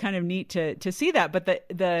so it was kind of neat to see that. But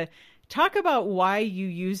the talk about why you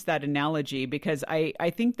use that analogy, because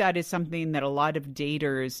I think that is something that a lot of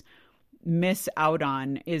daters miss out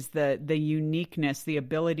on, is the uniqueness, the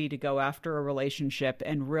ability to go after a relationship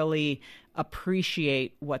and really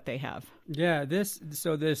appreciate what they have. Yeah, this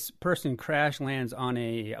person crash lands on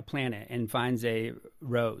a planet and finds a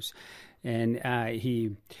rose, and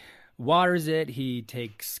he waters it, he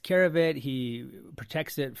takes care of it, he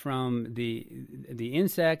protects it from the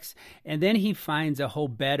insects, and then he finds a whole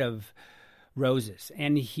bed of roses,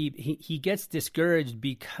 and he gets discouraged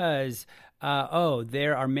because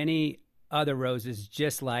there are many other roses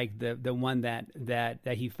just like the one that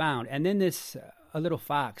he found. And then this a little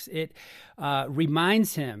fox, it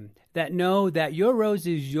reminds him that that your rose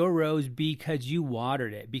is your rose because you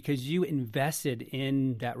watered it, because you invested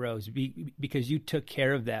in that rose, because you took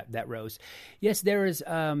care of that rose. Yes, there is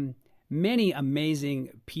many amazing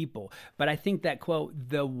people, but I think that, quote,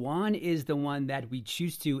 the one is the one that we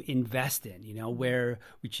choose to invest in, where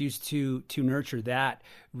we choose to nurture that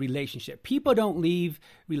relationship. People don't leave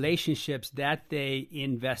relationships that they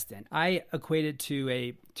invest in. I equate it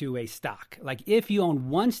to a stock. Like, if you own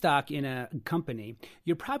one stock in a company,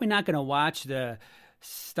 you're probably not going to watch the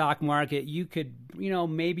stock market. You could,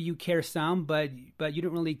 maybe you care some, but you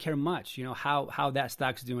don't really care much, how that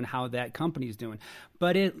stock's doing, how that company's doing.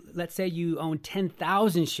 But let's say you own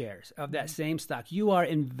 10,000 shares of that same stock. You are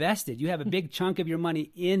invested. You have a big chunk of your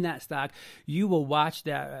money in that stock. You will watch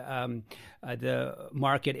that the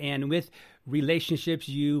market, and with relationships,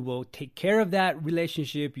 you will take care of that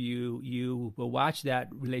relationship. You will watch that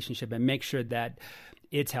relationship and make sure that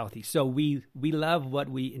it's healthy. So we love what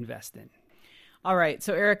we invest in. All right.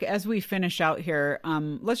 So, Eric, as we finish out here,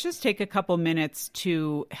 let's just take a couple minutes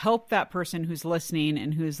to help that person who's listening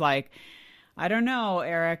and who's like, I don't know,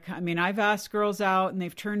 Eric. I mean, I've asked girls out and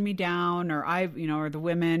they've turned me down, or or the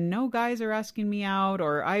women, no guys are asking me out,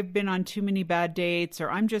 or I've been on too many bad dates, or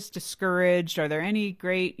I'm just discouraged. Are there any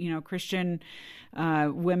great, Christian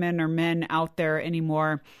women or men out there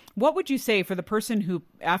anymore? What would you say for the person who,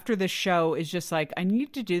 after this show, is just like, I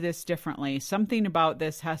need to do this differently, something about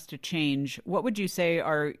this has to change? What would you say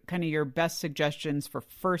are kind of your best suggestions for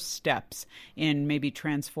first steps in maybe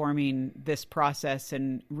transforming this process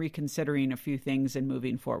and reconsidering a few things and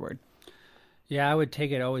moving forward? Yeah, I would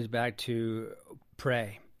take it always back to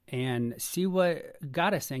pray and see what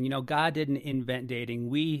God is saying. God didn't invent dating.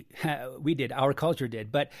 We did. Our culture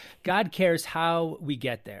did. But God cares how we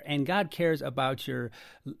get there. And God cares about your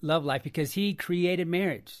love life because he created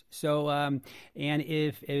marriage. So, and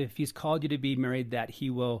if he's called you to be married, that he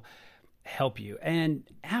will help you. And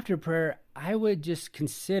after prayer, I would just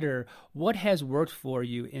consider what has worked for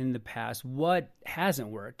you in the past, what hasn't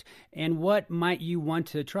worked, and what might you want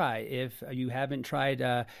to try. If you haven't tried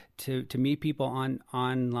to meet people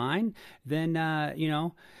online, then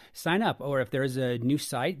sign up. Or if there's a new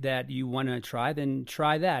site that you want to try, then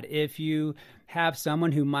try that. If you have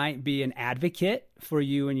someone who might be an advocate for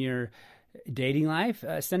you in your dating life,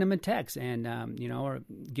 send them a text and, or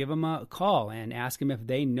give them a call and ask them if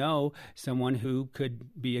they know someone who could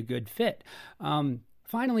be a good fit.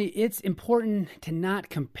 Finally, it's important to not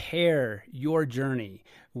compare your journey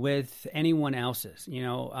with anyone else's.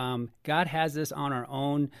 God has us on our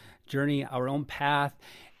own journey, our own path.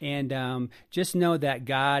 And just know that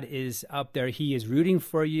God is up there. He is rooting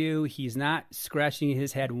for you. He's not scratching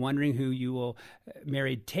his head wondering who you will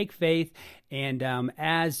marry. Take faith. And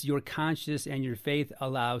as your conscience and your faith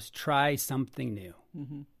allows, try something new.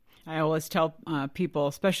 Mm-hmm. I always tell people,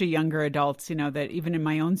 especially younger adults, that even in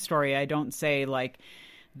my own story, I don't say like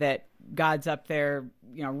that God's up there,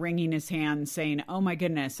 wringing his hands saying, oh my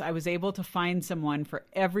goodness, I was able to find someone for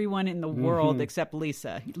everyone in the world except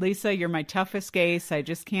Lisa. Lisa, you're my toughest case. I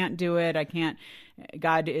just can't do it. I can't.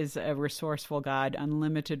 God is a resourceful God,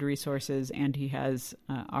 unlimited resources, and he has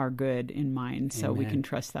our good in mind. So we can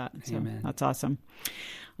trust that. So that's awesome.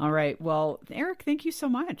 All right. Well, Eric, thank you so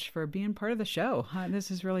much for being part of the show. This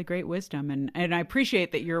is really great wisdom. And I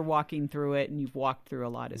appreciate that you're walking through it and you've walked through a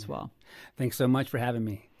lot as well. Thanks so much for having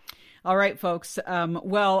me. All right, folks.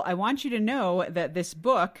 Well, I want you to know that this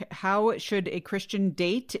book, How Should a Christian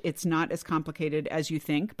Date? It's Not as Complicated as You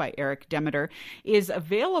Think, by Eric Demeter, is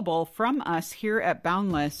available from us here at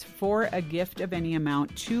Boundless for a gift of any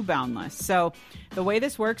amount to Boundless. So the way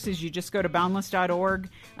this works is you just go to boundless.org.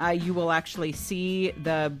 You will actually see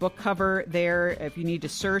the book cover there. If you need to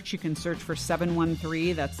search, you can search for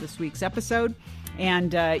 713. That's this week's episode.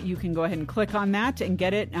 And you can go ahead and click on that and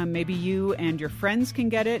get it. Maybe you and your friends can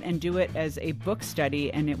get it and do it as a book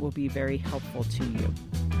study, and it will be very helpful to you.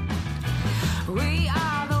 We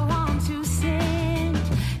are the ones who sinned,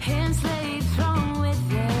 enslaved from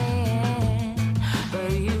within,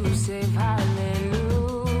 but you save,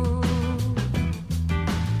 hallelujah.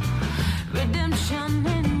 Redemption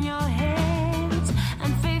in your hands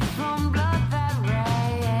and faith from blood that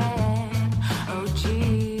ran. Oh,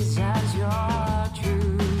 Jesus, your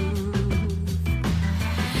truth.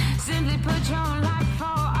 Simply put your life for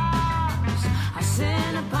ours. I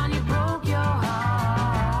sin upon you, broke your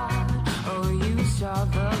heart.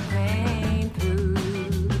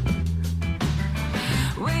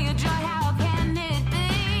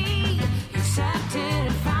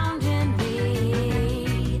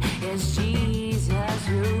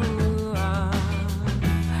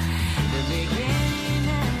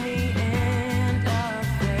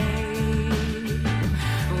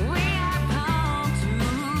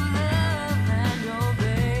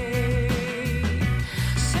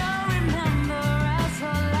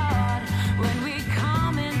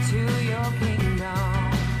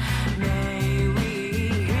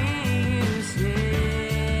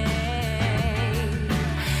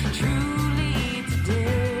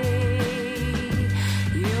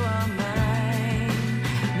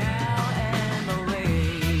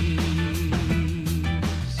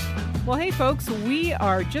 Well, hey, folks, we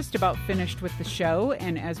are just about finished with the show.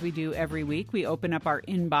 And as we do every week, we open up our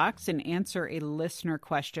inbox and answer a listener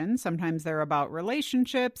question. Sometimes they're about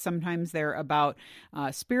relationships. Sometimes they're about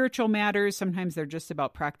spiritual matters. Sometimes they're just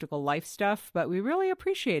about practical life stuff. But we really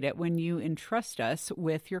appreciate it when you entrust us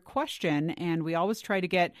with your question. And we always try to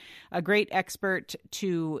get a great expert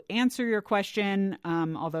to answer your question,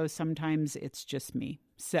 although sometimes it's just me.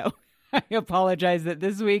 So I apologize that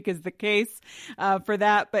this week is the case for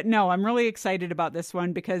that. But no, I'm really excited about this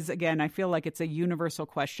one because, again, I feel like it's a universal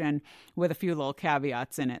question with a few little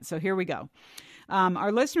caveats in it. So here we go.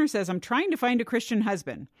 Our listener says, I'm trying to find a Christian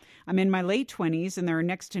husband. I'm in my late 20s, and there are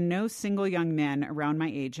next to no single young men around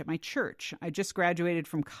my age at my church. I just graduated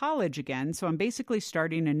from college again, so I'm basically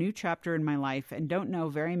starting a new chapter in my life and don't know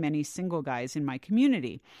very many single guys in my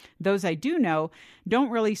community. Those I do know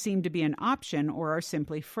don't really seem to be an option or are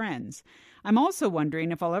simply friends. I'm also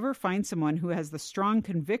wondering if I'll ever find someone who has the strong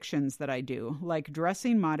convictions that I do, like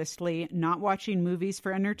dressing modestly, not watching movies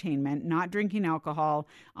for entertainment, not drinking alcohol,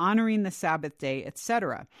 honoring the Sabbath day,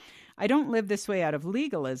 etc. I don't live this way out of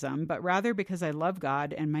legalism, but rather because I love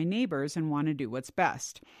God and my neighbors and want to do what's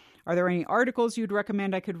best. Are there any articles you'd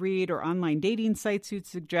recommend I could read or online dating sites you'd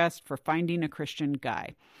suggest for finding a Christian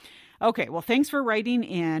guy? Okay, well, thanks for writing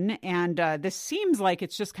in. And this seems like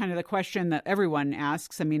it's just kind of the question that everyone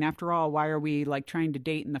asks. I mean, after all, why are we like trying to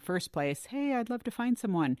date in the first place? Hey, I'd love to find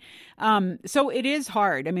someone. So it is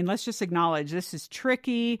hard. I mean, let's just acknowledge this is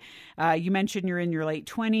tricky. You mentioned you're in your late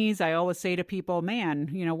 20s. I always say to people, man,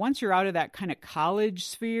 you know, once you're out of that kind of college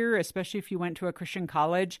sphere, especially if you went to a Christian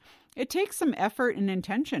college, it takes some effort and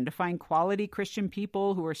intention to find quality Christian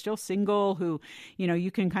people who are still single, who, you know,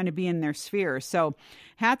 you can kind of be in their sphere. So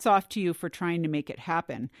hats off to you for trying to make it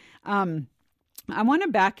happen. I want to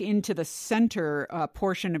back into the center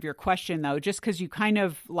portion of your question, though, just because you kind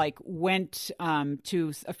of like went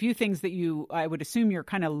to a few things that I would assume you're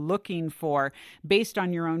kind of looking for based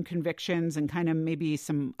on your own convictions and kind of maybe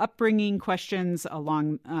some upbringing questions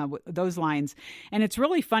along those lines. And it's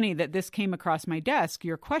really funny that this came across my desk,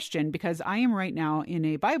 your question, because I am right now in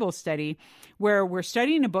a Bible study where we're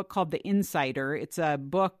studying a book called The Insider. It's a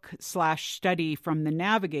book/study from the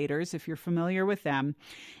Navigators, if you're familiar with them.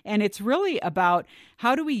 And it's really about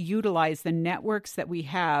how do we utilize the networks that we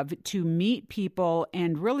have to meet people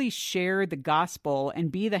and really share the gospel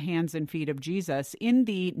and be the hands and feet of Jesus in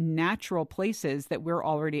the natural places that we're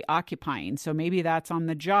already occupying. So maybe that's on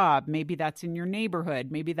the job, maybe that's in your neighborhood,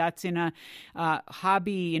 maybe that's in a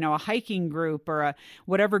hobby, you know, a hiking group or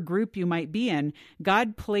whatever group you might be in.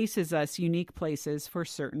 God places us unique places for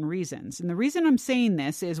certain reasons. And the reason I'm saying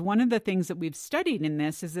this is one of the things that we've studied in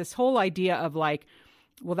this is this whole idea of like,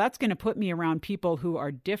 well, that's going to put me around people who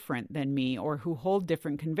are different than me or who hold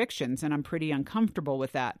different convictions, and I'm pretty uncomfortable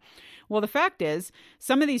with that. Well, the fact is,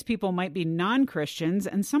 some of these people might be non-Christians,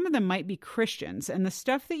 and some of them might be Christians. And the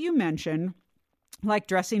stuff that you mentioned, like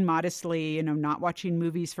dressing modestly, you know, not watching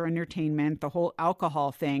movies for entertainment, the whole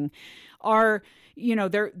alcohol thing, are, you know,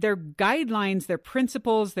 they're guidelines, they're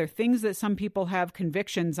principles, they're things that some people have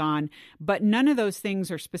convictions on, but none of those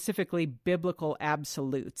things are specifically biblical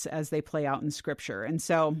absolutes as they play out in Scripture. And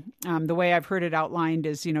so the way I've heard it outlined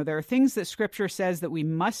is, you know, there are things that Scripture says that we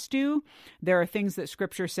must do. There are things that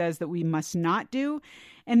Scripture says that we must not do.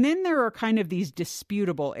 And then there are kind of these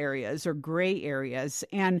disputable areas or gray areas.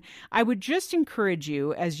 And I would just encourage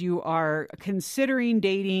you, as you are considering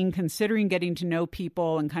dating, considering getting to know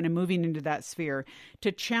people and kind of moving into that sphere,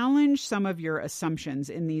 to challenge some of your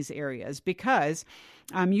assumptions in these areas. Because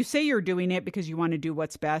you say you're doing it because you want to do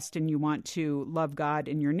what's best and you want to love God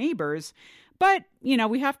and your neighbors. But, you know,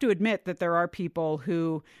 we have to admit that there are people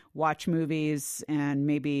who watch movies and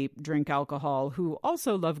maybe drink alcohol who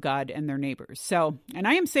also love God and their neighbors. So, and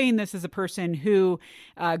I am saying this as a person who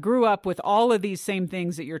grew up with all of these same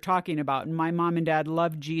things that you're talking about. And my mom and dad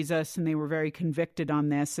loved Jesus and they were very convicted on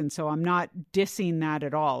this. And so I'm not dissing that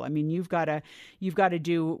at all. I mean, you've got to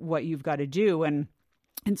do what you've got to do. And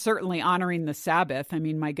certainly honoring the Sabbath. I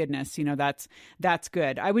mean, my goodness, you know, that's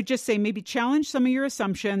good. I would just say maybe challenge some of your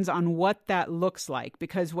assumptions on what that looks like,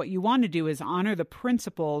 because what you want to do is honor the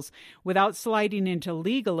principles without sliding into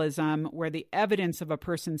legalism where the evidence of a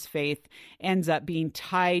person's faith ends up being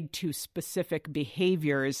tied to specific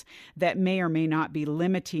behaviors that may or may not be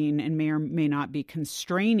limiting and may or may not be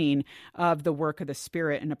constraining of the work of the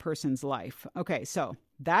Spirit in a person's life. Okay, so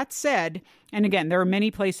that said, and again, there are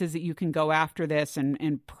many places that you can go after this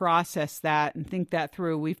and process that and think that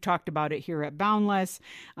through. We've talked about it here at Boundless.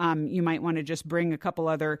 You might want to just bring a couple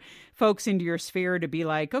other folks into your sphere to be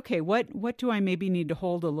like, okay, what do I maybe need to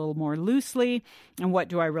hold a little more loosely, and what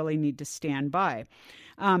do I really need to stand by?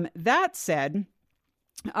 That said,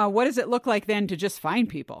 What does it look like then to just find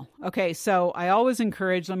people? Okay, so I always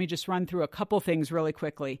encourage, let me just run through a couple things really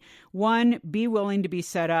quickly. One, be willing to be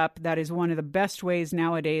set up. That is one of the best ways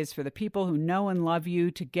nowadays for the people who know and love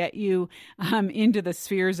you to get you into the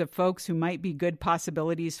spheres of folks who might be good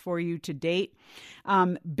possibilities for you to date.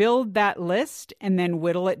 Build that list and then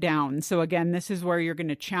whittle it down. So again, this is where you're going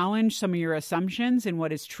to challenge some of your assumptions and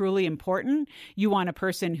what is truly important. You want a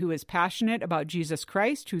person who is passionate about Jesus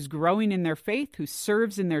Christ, who's growing in their faith, who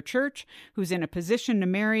serves in their church, who's in a position to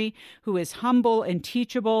marry, who is humble and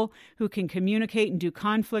teachable, who can communicate and do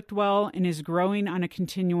conflict well, and is growing on a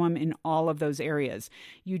continuum in all of those areas.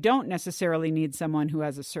 You don't necessarily need someone who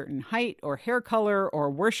has a certain height or hair color or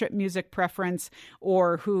worship music preference,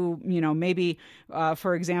 or who, maybe,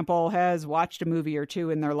 for example, has watched a movie or two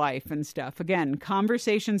in their life and stuff. Again,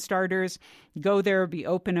 conversation starters, go there, be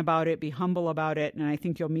open about it, be humble about it, and I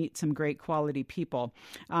think you'll meet some great quality people.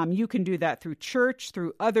 You can do that through church, through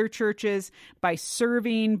other churches, by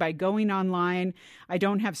serving, by going online. I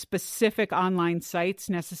don't have specific online sites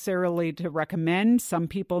necessarily to recommend. Some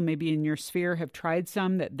people maybe in your sphere have tried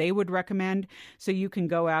some that they would recommend, so you can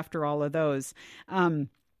go after all of those.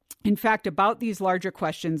 In fact, about these larger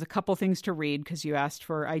questions, a couple things to read because you asked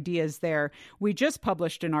for ideas there. We just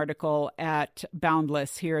published an article at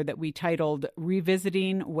Boundless here that we titled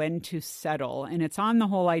Revisiting When to Settle. And it's on the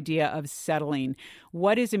whole idea of settling.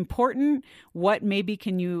 What is important? What maybe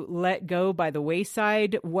can you let go by the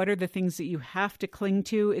wayside? What are the things that you have to cling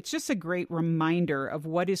to? It's just a great reminder of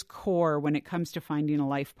what is core when it comes to finding a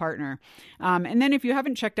life partner. And then if you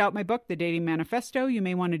haven't checked out my book, The Dating Manifesto, you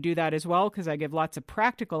may want to do that as well because I give lots of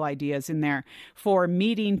practical ideas in there for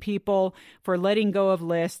meeting people, for letting go of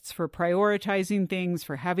lists, for prioritizing things,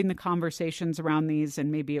 for having the conversations around these,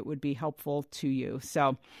 and maybe it would be helpful to you.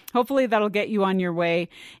 So hopefully that'll get you on your way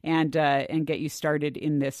and get you started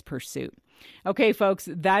in this pursuit. Okay, folks,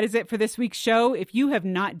 that is it for this week's show. If you have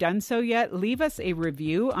not done so yet, leave us a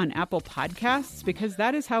review on Apple Podcasts because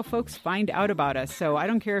that is how folks find out about us. So I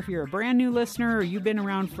don't care if you're a brand new listener or you've been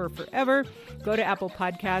around for forever, go to Apple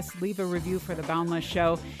Podcasts, leave a review for The Boundless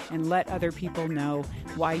Show, and let other people know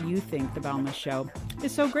why you think The Boundless Show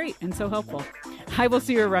is so great and so helpful. I will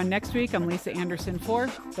see you around next week. I'm Lisa Anderson for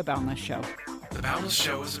The Boundless Show. The Boundless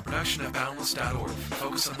Show is a production of Boundless.org.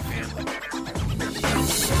 Focus on the family.